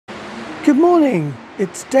Good morning.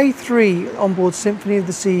 It's day 3 on board Symphony of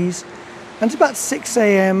the Seas and it's about 6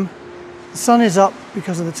 a.m. The sun is up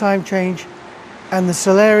because of the time change and the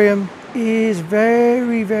solarium is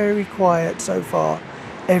very, very quiet so far.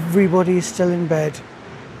 Everybody is still in bed.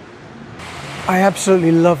 I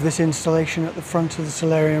absolutely love this installation at the front of the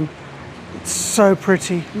solarium. It's so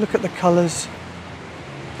pretty. Look at the colours.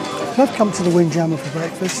 I've come to the Windjammer for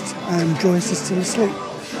breakfast and Joyce is still asleep.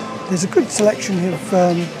 There's a good selection of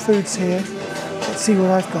foods here. Let's see what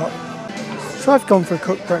I've got. So I've gone for a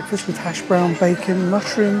cooked breakfast with hash brown, bacon,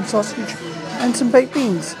 mushroom, sausage and some baked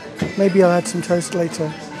beans. Maybe I'll add some toast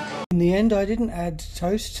later. In the end I didn't add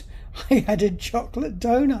toast, I added chocolate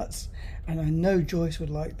donuts and I know Joyce would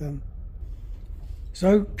like them.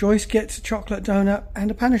 So Joyce gets a chocolate donut and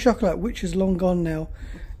a pan of chocolate, which is long gone now,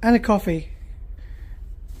 and a coffee.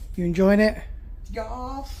 You enjoying it?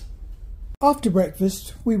 Yes. After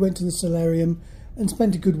breakfast, we went to the solarium and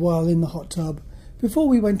spent a good while in the hot tub before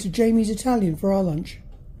we went to Jamie's Italian for our lunch.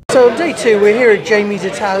 So day 2, we're here at Jamie's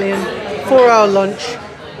Italian for our lunch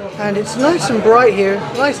and it's nice and bright here,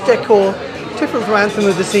 nice decor, different from Anthem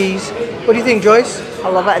of the Seas. What do you think, Joyce? I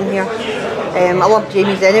love it in here. I love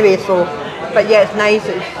Jamie's anyway, so, but yeah, it's nice.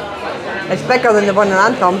 It's bigger than the one in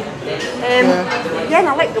Anthem. Yeah, and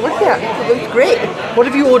I like the look of it. It looks great. What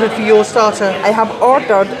have you ordered for your starter? I have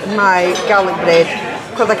ordered my garlic bread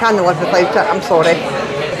because I can't live without it. I'm sorry.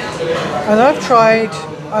 And I've tried,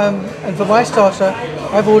 and for my starter,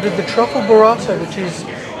 I've ordered the truffle burrata, which is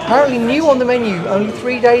apparently new on the menu only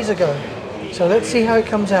 3 days ago. So let's see how it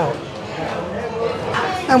comes out.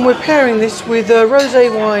 And we're pairing this with rosé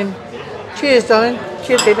wine. Cheers, darling.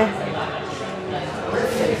 Cheers, baby.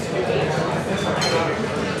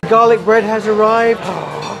 Garlic bread has arrived.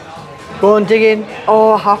 Go on, dig in.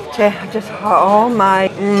 Oh, I have to. Oh my.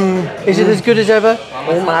 Is it as good as ever?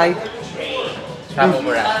 Oh my.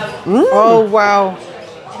 Oh wow.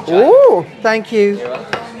 Oh, thank you.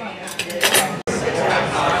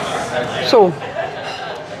 So,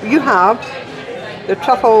 you have the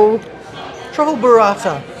truffle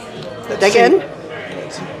burrata. Dig in.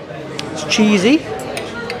 It's cheesy.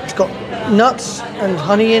 It's got nuts and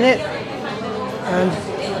honey in it. And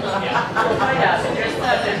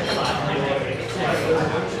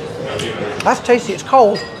that's tasty. It's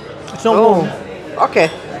cold. It's not warm. Okay.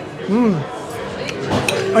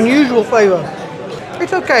 Unusual flavour.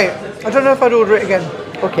 It's okay. I don't know if I'd order it again.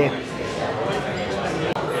 Okay.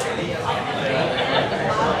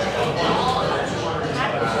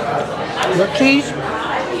 You've got cheese,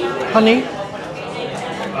 honey,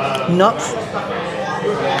 nuts.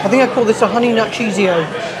 I think I call this a honey nut cheesio.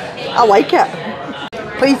 I like it.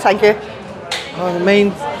 Please, thank you. Oh, the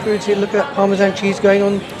main foods here. Look at that Parmesan cheese going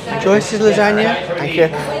on Joyce's lasagna. Thank you.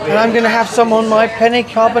 And I'm going to have some on my penne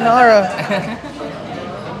carbonara.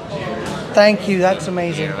 Thank you, that's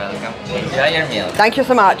amazing. You're welcome. Enjoy your meal. Thank you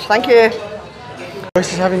so much. Thank you.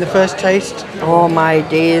 Joyce is having the first taste. Oh my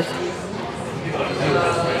days.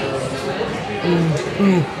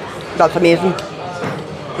 That's amazing.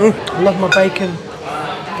 I love my bacon.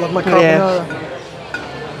 Love my carbonara. Yeah.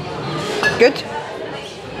 Good.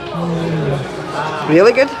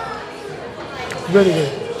 Really good. Really good.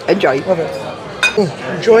 Enjoy. Love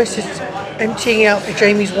it. Joyce is emptying out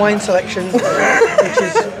Jamie's wine selection, which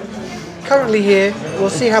is currently here. We'll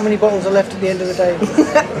see how many bottles are left at the end of the day.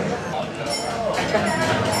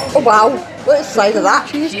 Oh wow, look at the size of that.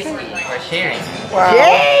 Cheesecake for sharing. Wow.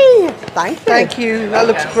 Yay! Thank you. Thank you, that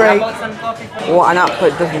looks great. Oh, and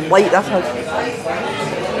absolutely doesn't like this.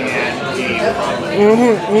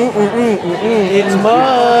 It's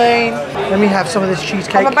mine. Let me have some of this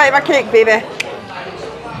cheesecake. Have a bite of my cake, baby.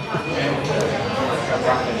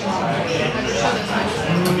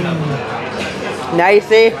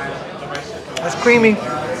 Nice, eh? That's creamy.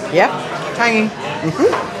 Yeah. Tangy.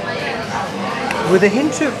 With a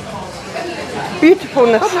hint of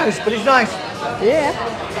Beautifulness. hotness, but it's nice. Yeah.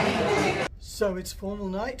 So it's formal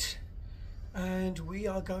night and we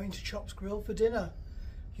are going to Chops Grille for dinner.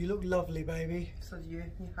 You look lovely, baby. So do you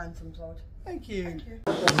handsome sod. Thank you.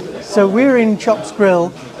 So we're in Chops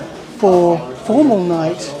Grille for formal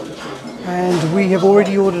night and we have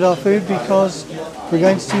already ordered our food because we're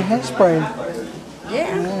going to see Hairspray.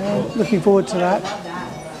 Yeah. Looking forward to that.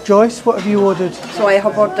 Joyce, what have you ordered? So I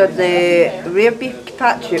have ordered the rare beef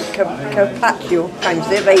carpaccio. Can't you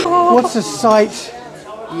say it right? What's a sight?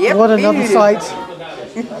 Yep. What another sight?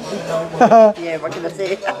 Yeah, what can I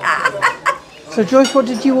say? So Joyce, what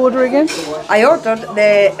did you order again? I ordered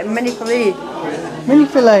the mini filet. Mini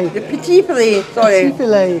filet. The petit filet, sorry. Petit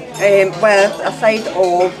filet. With a side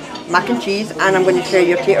of mac and cheese, and I'm going to share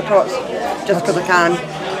your tater tots just because I can.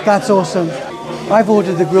 That's awesome. I've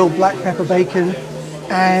ordered the grilled black pepper bacon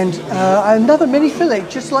and another mini fillet,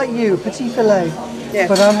 just like you, petit filet. Yeah.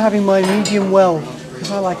 But I'm having my medium well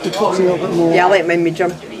because I like it cooked a little bit more. Yeah, I like mine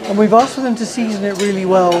medium. And we've asked for them to season it really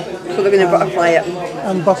well. So they're going to butterfly it.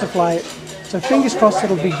 And butterfly it. So fingers crossed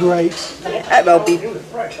it'll be great. It will be.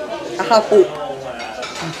 I have hope.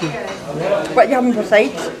 Thank you. What are you having for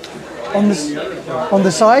sides? On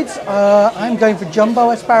the sides, I'm going for jumbo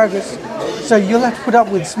asparagus. So you'll have to put up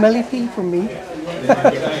with smelly pea from me.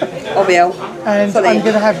 Oh well. And Sorry. I'm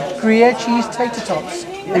going to have Gruyere cheese tater tots,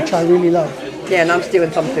 which I really love. Yeah, and I'm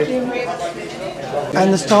stealing some too.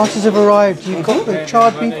 And the starters have arrived. You've got the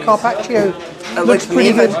charred beef carpaccio. It looks pretty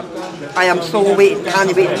amazing. good. I am so waiting,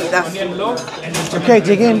 can't wait to eat this. Okay,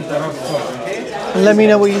 dig in. And let me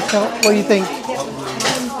know what you think.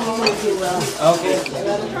 Okay.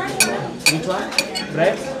 Which one?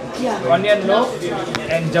 Bread? Yeah. Onion loaf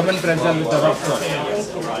and German pretzel with the rock sauce.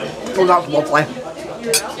 Oh, that's lovely.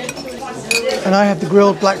 And I have the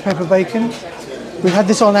grilled black pepper bacon. We had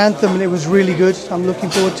this on Anthem and it was really good. I'm looking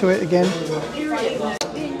forward to it again.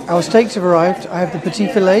 Our steaks have arrived. I have the petit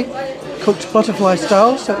filet, cooked butterfly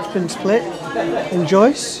style, so it's been split.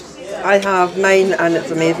 Enjoys. I have mine and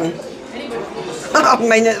it's amazing. I have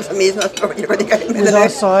mine and it's amazing. That's what you're going to get me With our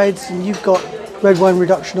sides, and you've got red wine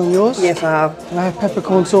reduction on yours. Yes, I have. And I have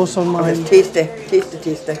peppercorn sauce on mine. It's tasty, tasty,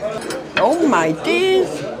 tasty. Oh my days.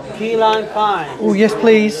 Key lime pie. Oh yes,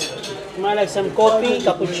 please. You might like some coffee,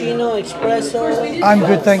 cappuccino, espresso. I'm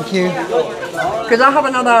good, thank you. Could I have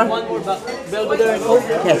another? One more Belvedere and Coke.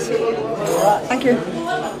 Yes. Thank you.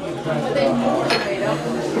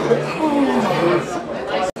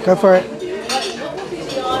 Go for it.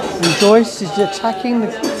 And Joyce is attacking the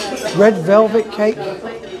red velvet cake.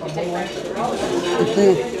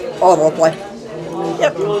 Oh, lovely.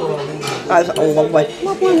 Yep. That's lovely.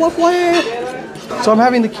 Lovely, lovely. So I'm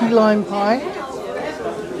having the key lime pie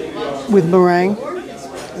with meringue,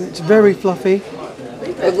 and it's very fluffy.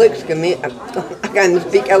 It looks amazing. I can't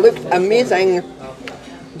speak. It looks amazing.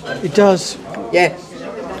 It does. Yes.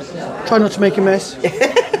 Try not to make a mess.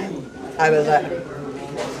 How was it?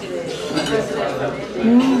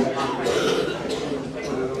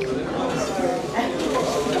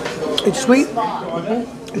 It's sweet.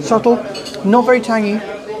 It's subtle. Not very tangy.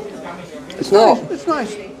 It's not. It's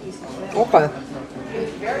nice. Okay.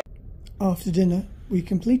 After dinner, we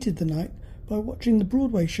completed the night by watching the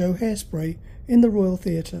Broadway show Hairspray in the Royal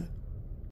Theatre.